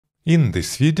In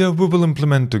this video, we will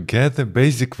implement together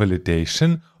basic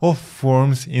validation of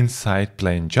forms inside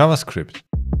plain JavaScript.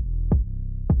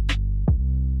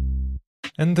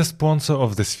 And the sponsor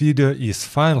of this video is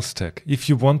FileStack. If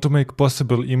you want to make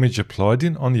possible image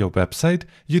uploading on your website,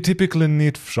 you typically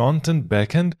need front and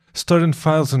backend, storing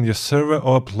files on your server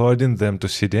or uploading them to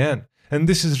CDN. And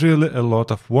this is really a lot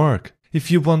of work. If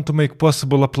you want to make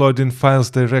possible uploading files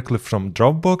directly from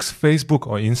Dropbox, Facebook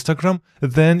or Instagram,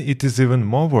 then it is even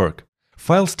more work.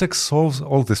 FileStack solves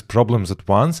all these problems at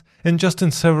once, and just in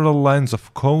several lines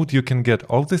of code you can get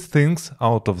all these things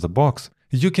out of the box.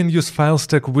 You can use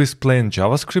FileStack with plain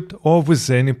JavaScript or with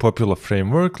any popular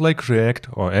framework like React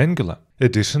or Angular.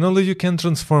 Additionally, you can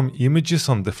transform images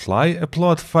on the fly,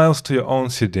 upload files to your own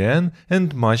CDN,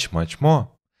 and much more.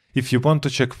 If you want to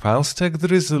check FileStack,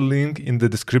 there is a link in the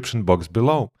description box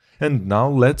below. And now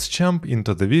let's jump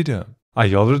into the video.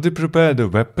 I already prepared a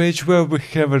web page where we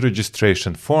have a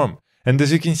registration form. And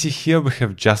as you can see here, we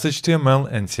have just HTML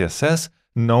and CSS,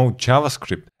 no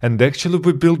JavaScript. And actually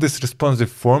we built this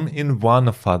responsive form in one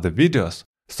of other videos.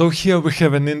 So here we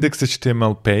have an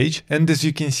index.html page, and as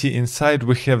you can see inside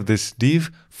we have this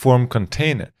div form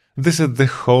container. This is the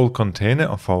whole container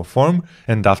of our form,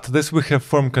 and after this we have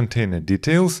form container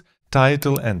details,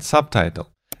 title and subtitle.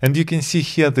 And you can see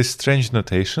here this strange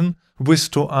notation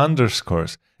with 2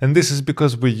 underscores, and this is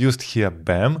because we used here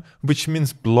BAM, which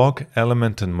means block,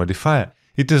 element and modifier.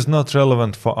 It is not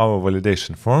relevant for our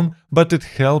validation form, but it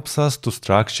helps us to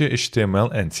structure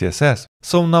HTML and CSS.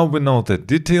 So now we know that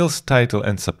details, title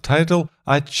and subtitle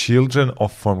are children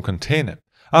of form container.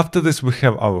 After this we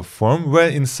have our form, where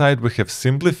inside we have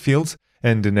simply fields,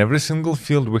 and in every single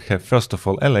field we have first of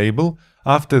all a label,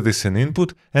 after this an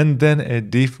input, and then a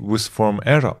div with form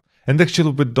arrow. And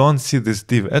actually we don't see this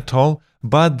div at all,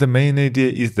 but the main idea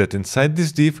is that inside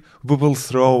this div we will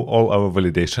throw all our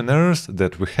validation errors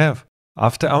that we have.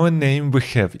 After our name we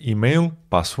have email,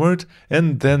 password,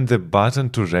 and then the button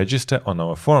to register on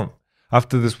our form.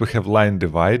 After this we have line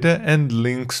divider and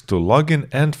links to login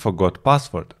and forgot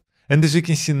password. And as you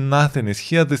can see, nothing is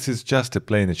here, this is just a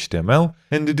plain HTML,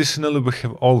 and additionally we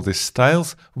have all these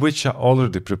styles which are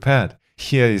already prepared.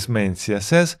 Here is main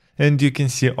CSS, and you can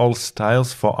see all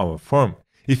styles for our form.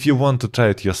 If you want to try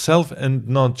it yourself and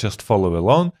not just follow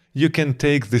along, you can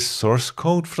take this source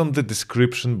code from the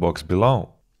description box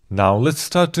below. Now let's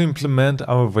start to implement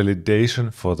our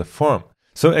validation for the form.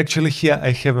 So actually here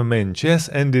I have a main.js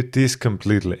and it is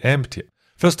completely empty.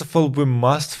 First of all, we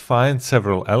must find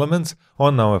several elements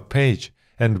on our page,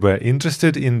 and we're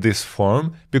interested in this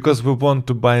form because we want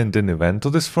to bind an event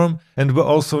to this form, and we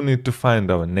also need to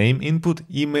find our name input,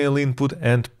 email input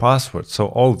and password, so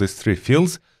all these 3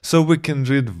 fields, so we can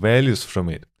read values from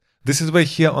it. This is why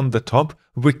here on the top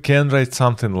we can write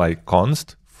something like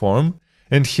const form,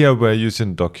 and here we're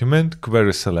using document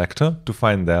query selector to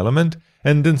find the element,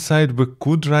 and inside we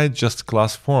could write just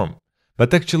class form.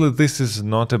 But actually this is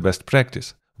not a best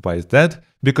practice. Why is that?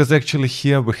 Because actually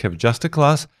here we have just a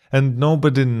class and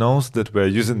nobody knows that we're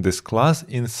using this class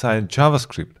inside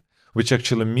JavaScript, which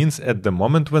actually means at the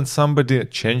moment when somebody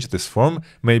changed this form,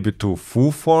 maybe to foo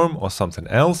form or something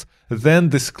else, then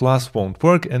this class won't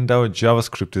work and our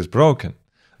JavaScript is broken.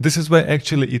 This is why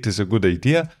actually it is a good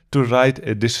idea to write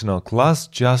additional class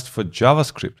just for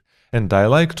JavaScript, and I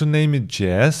like to name it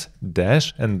JS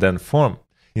dash and then form.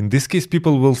 In this case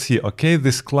people will see, okay,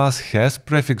 this class has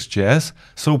prefix JS,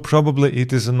 so probably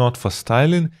it is not for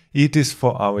styling, it is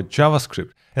for our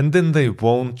JavaScript, and then they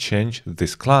won't change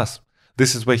this class.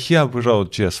 This is why here we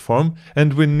wrote JS form,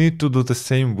 and we need to do the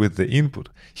same with the input.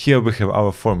 Here we have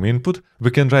our form input,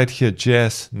 we can write here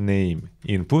JS name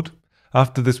input.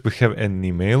 After this we have an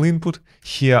email input,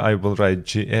 here I will write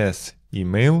JS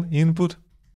email input,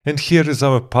 and here is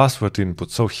our password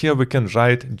input, so here we can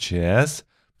write JS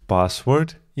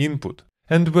password input.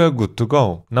 And we're good to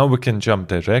go. Now we can jump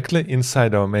directly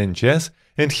inside our main.js,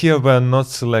 and here we're not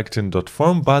selecting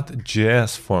 .form but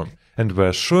JS form. And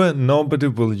we're sure nobody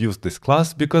will use this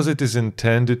class because it is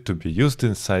intended to be used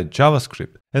inside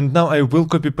JavaScript. And now I will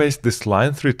copy-paste this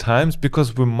line 3 times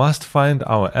because we must find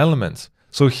our elements.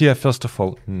 So here first of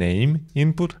all name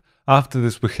input, after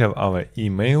this we have our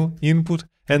email input,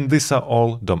 and these are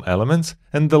all DOM elements,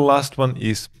 and the last one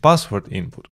is password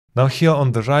input. Now here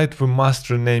on the right we must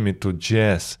rename it to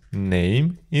JS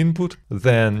name input,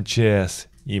 then JS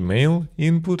email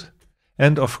input,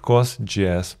 and of course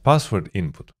JS password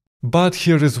input. But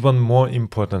here is one more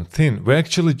important thing, we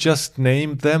actually just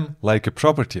named them like a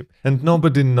property, and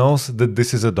nobody knows that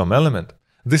this is a DOM element.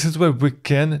 This is where we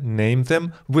can name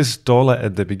them with $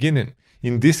 at the beginning.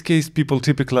 In this case, people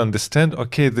typically understand,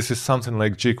 okay, this is something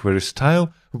like jQuery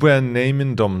style, we are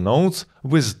naming DOM nodes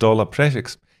with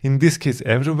 $prefix. In this case,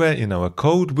 everywhere in our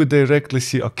code, we directly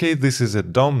see, okay, this is a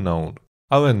DOM node.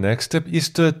 Our next step is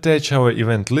to attach our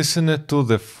event listener to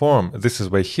the form. This is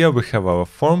why here we have our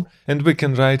form, and we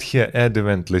can write here add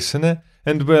event listener,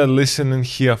 and we are listening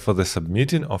here for the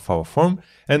submitting of our form,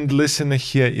 and listener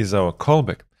here is our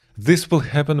callback. This will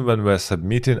happen when we are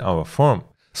submitting our form.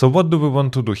 So what do we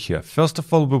want to do here? First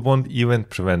of all, we want event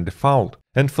prevent default,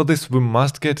 and for this we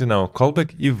must get in our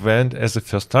callback event as a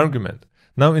first argument.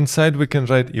 Now inside we can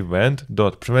write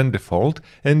event.preventDefault,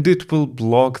 and it will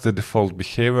block the default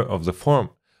behavior of the form.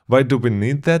 Why do we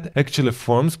need that? Actually,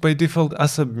 forms by default are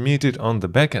submitted on the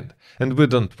backend, and we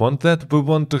don't want that. We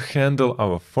want to handle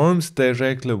our forms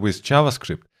directly with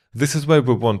JavaScript. This is why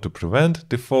we want to prevent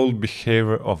default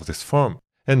behavior of this form.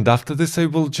 And after this I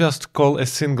will just call a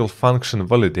single function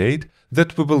validate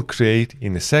that we will create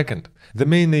in a second. The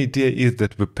main idea is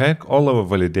that we pack all our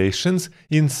validations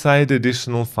inside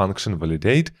additional function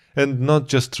validate and not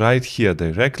just write here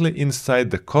directly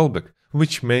inside the callback,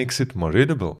 which makes it more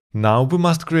readable. Now we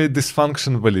must create this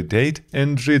function validate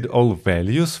and read all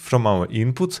values from our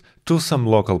inputs to some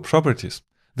local properties.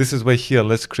 This is why here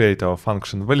let's create our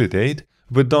function validate.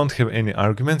 We don't have any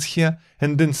arguments here,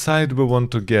 and inside we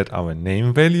want to get our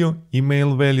name value,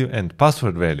 email value, and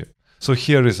password value. So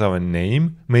here is our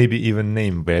name, maybe even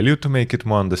name value to make it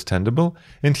more understandable,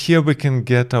 and here we can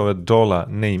get our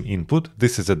 $name input.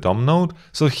 This is a DOM node,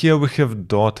 so here we have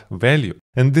 .value,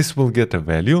 and this will get a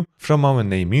value from our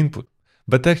name input.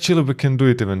 But actually we can do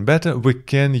it even better. We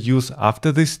can use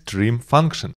after this stream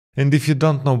function. And if you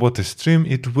don't know what is stream,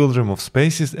 it will remove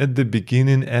spaces at the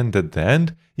beginning and at the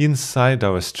end inside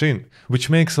our string, which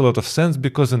makes a lot of sense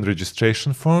because in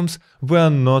registration forms we are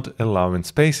not allowing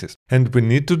spaces. And we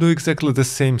need to do exactly the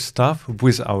same stuff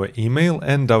with our email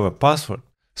and our password.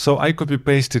 So I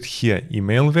copy-pasted here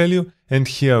email value, and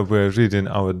here we're reading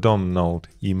our DOM node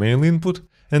email input,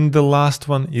 and the last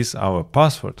one is our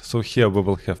password. So here we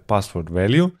will have password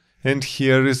value, and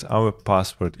here is our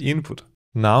password input.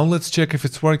 Now let's check if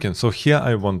it's working. So here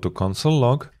I want to console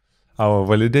log our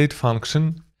validate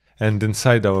function, and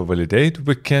inside our validate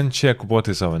we can check what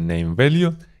is our name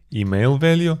value, email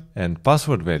value, and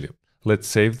password value. Let's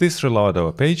save this, reload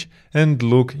our page, and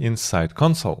look inside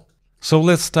console. So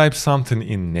let's type something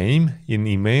in name, in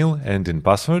email, and in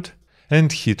password,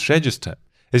 and hit register.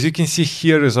 As you can see,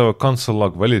 here is our console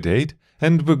log validate,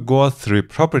 and we got 3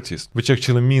 properties, which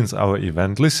actually means our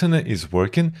event listener is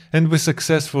working and we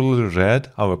successfully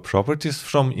read our properties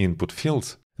from input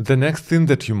fields. The next thing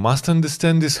that you must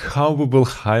understand is how we will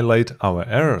highlight our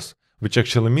errors, which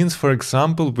actually means, for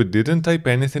example, we didn't type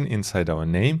anything inside our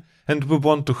name and we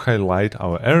want to highlight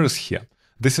our errors here.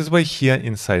 This is why here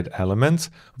inside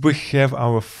elements we have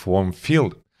our form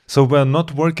field. So we are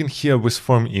not working here with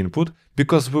form input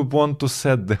because we want to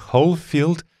set the whole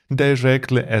field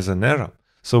directly as an error.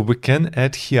 So we can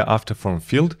add here after form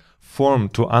field, form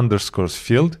to underscores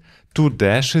field, 2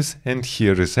 dashes, and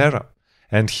here is error.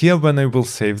 And here when I will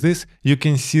save this, you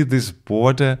can see this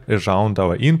border around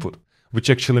our input, which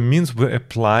actually means we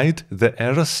applied the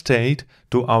error state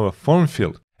to our form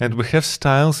field. And we have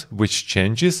styles which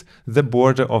changes the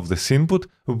border of this input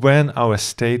when our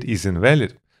state is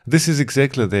invalid. This is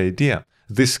exactly the idea.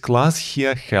 This class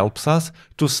here helps us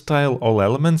to style all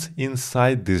elements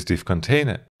inside this div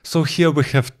container. So here we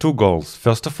have 2 goals.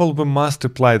 First of all, we must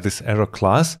apply this error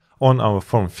class on our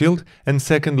form field, and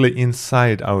secondly,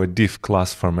 inside our div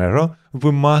class form error,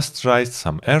 we must write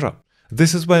some error.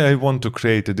 This is why I want to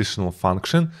create additional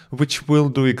function which will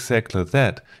do exactly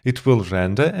that. It will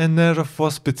render an error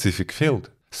for specific field.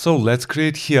 So let's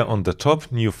create here on the top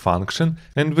new function,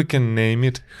 and we can name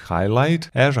it highlight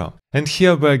error. And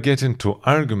here we are getting 2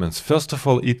 arguments. First of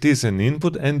all, it is an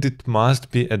input and it must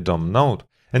be a DOM node.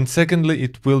 And secondly,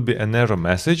 it will be an error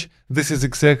message. This is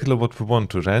exactly what we want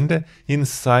to render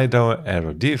inside our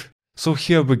error div. So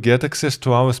here we get access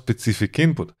to our specific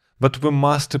input, but we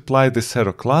must apply this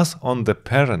error class on the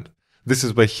parent. This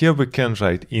is why here we can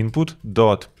write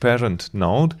input.parent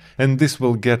node, and this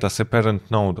will get us a parent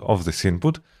node of this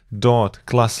input,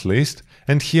 .classList,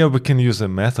 and here we can use a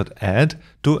method add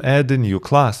to add a new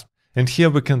class. And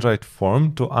here we can write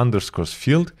form to underscores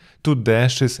field, 2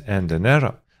 dashes, and an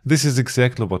error. This is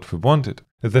exactly what we wanted.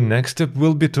 The next step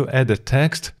will be to add a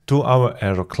text to our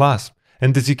error class.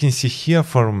 And as you can see here,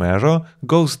 form error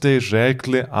goes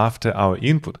directly after our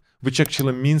input, which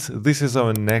actually means this is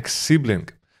our next sibling.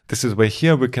 This is why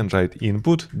here we can write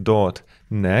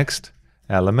input.next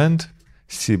element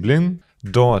sibling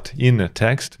dot inner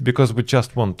text because we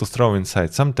just want to throw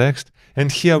inside some text,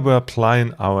 and here we're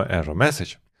applying our error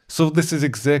message. So this is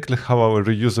exactly how our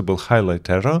reusable highlight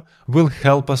arrow will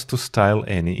help us to style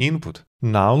any input.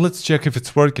 Now let's check if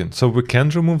it's working. So we can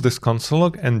remove this console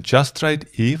log and just write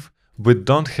if we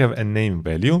don't have a name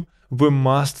value, we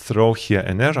must throw here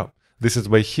an arrow. This is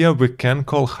why here we can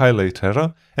call highlight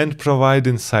arrow and provide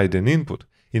inside an input.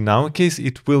 In our case,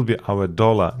 it will be our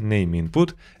 $name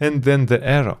input and then the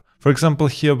arrow. For example,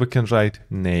 here we can write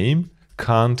name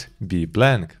can't be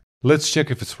blank. Let's check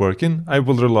if it's working. I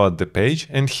will reload the page,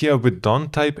 and here we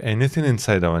don't type anything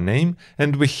inside our name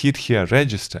and we hit here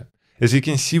register. As you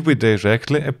can see, we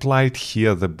directly applied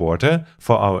here the border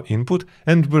for our input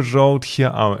and we wrote here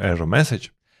our error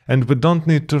message. And we don't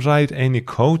need to write any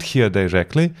code here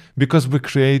directly because we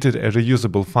created a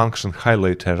reusable function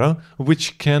highlight arrow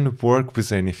which can work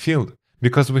with any field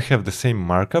because we have the same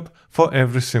markup for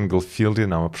every single field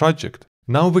in our project.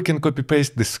 Now we can copy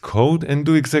paste this code and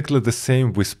do exactly the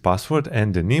same with password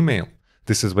and an email.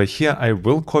 This is why here I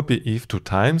will copy if 2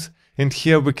 times, and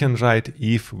here we can write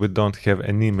if we don't have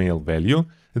an email value.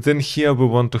 Then here we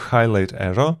want to highlight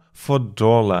arrow for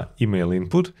 $email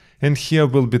input, and here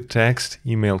will be text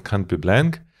email can't be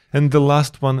blank, and the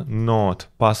last one not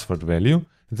password value.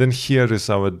 Then here is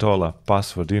our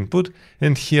 $password input,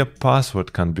 and here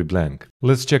password can't be blank.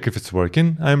 Let's check if it's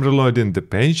working. I'm reloading the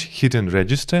page, hitting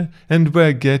register, and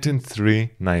we're getting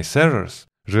 3 nice errors.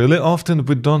 Really often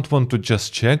we don't want to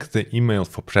just check the email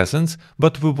for presence,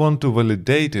 but we want to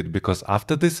validate it because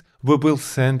after this we will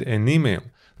send an email.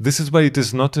 This is why it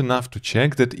is not enough to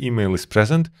check that email is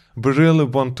present, we really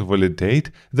want to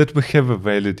validate that we have a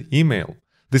valid email.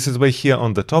 This is why here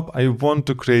on the top I want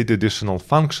to create additional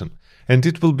function, and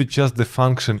it will be just the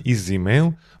function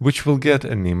isEmail, which will get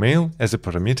an email as a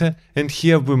parameter, and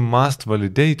here we must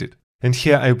validate it. And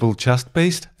here I will just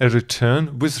paste a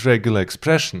return with regular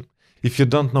expression. If you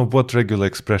don't know what regular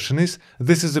expression is,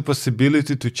 this is a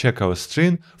possibility to check our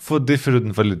string for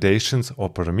different validations or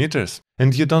parameters.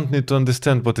 And you don't need to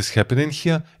understand what is happening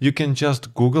here, you can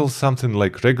just Google something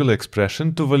like regular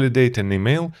expression to validate an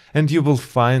email and you will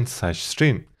find such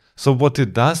string. So what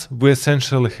it does, we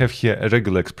essentially have here a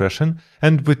regular expression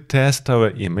and we test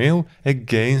our email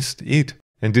against it,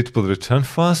 and it will return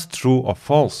for us true or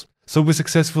false. So we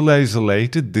successfully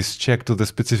isolated this check to the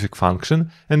specific function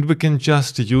and we can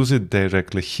just use it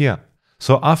directly here.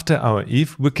 So after our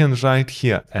if, we can write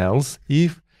here else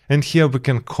if, and here we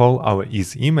can call our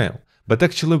isEmail. But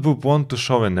actually we want to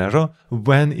show an error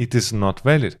when it is not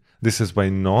valid. This is why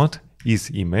not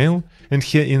isEmail, and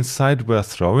here inside we are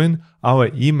throwing our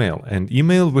email, and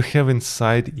email we have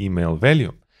inside email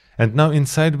value. And now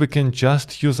inside we can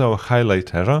just use our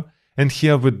highlight arrow, and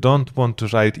here we don't want to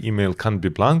write email can't be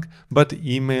blank, but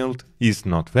emailed is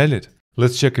not valid.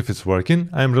 Let's check if it's working.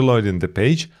 I'm reloading the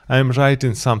page, I'm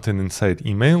writing something inside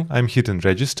email, I'm hitting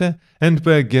register, and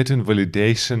we're getting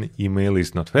validation email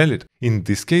is not valid. In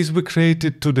this case we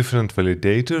created 2 different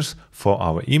validators for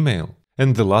our email.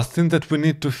 And the last thing that we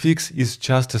need to fix is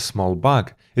just a small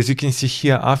bug. As you can see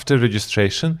here, after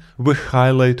registration we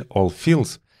highlight all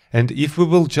fields. And if we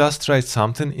will just write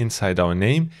something inside our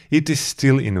name, it is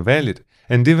still invalid.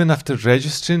 And even after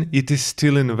registering, it is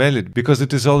still invalid because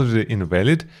it is already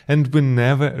invalid and we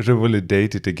never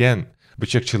revalidate it again.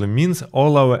 Which actually means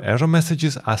all our error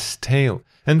messages are stale.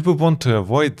 And we want to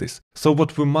avoid this. So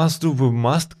what we must do, we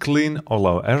must clean all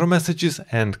our error messages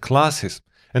and classes.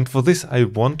 And for this I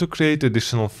want to create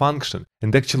additional function,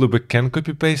 and actually we can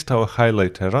copy paste our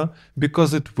highlight arrow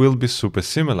because it will be super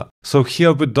similar. So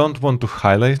here we don't want to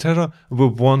highlight arrow, we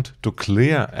want to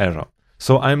clear arrow.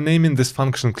 So I'm naming this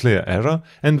function clear arrow,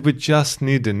 and we just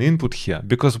need an input here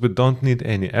because we don't need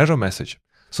any error message.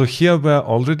 So here we are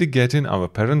already getting our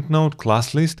parent node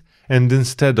class list, and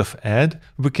instead of add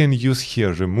we can use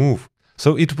here remove.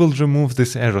 So it will remove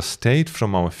this error state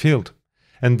from our field.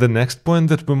 And the next point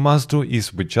that we must do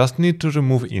is we just need to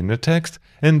remove inner text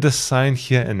and assign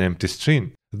here an empty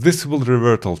string. This will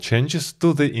revert all changes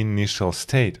to the initial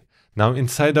state. Now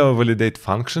inside our validate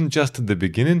function, just at the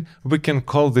beginning, we can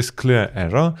call this clear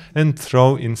arrow and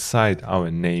throw inside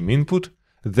our name input.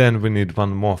 Then we need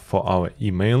one more for our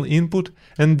email input,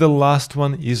 and the last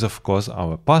one is of course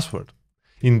our password.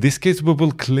 In this case we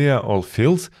will clear all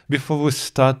fields before we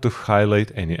start to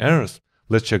highlight any errors.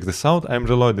 Let's check this out. I'm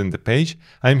reloading the page,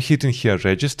 I'm hitting here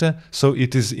register, so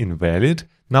it is invalid.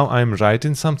 Now I'm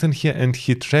writing something here and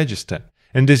hit register.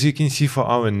 And as you can see for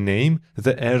our name,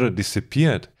 the error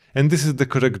disappeared. And this is the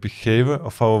correct behavior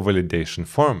of our validation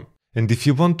form. And if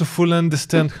you want to fully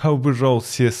understand how we wrote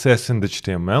CSS and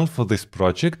HTML for this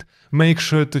project, make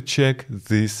sure to check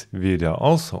this video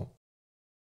also.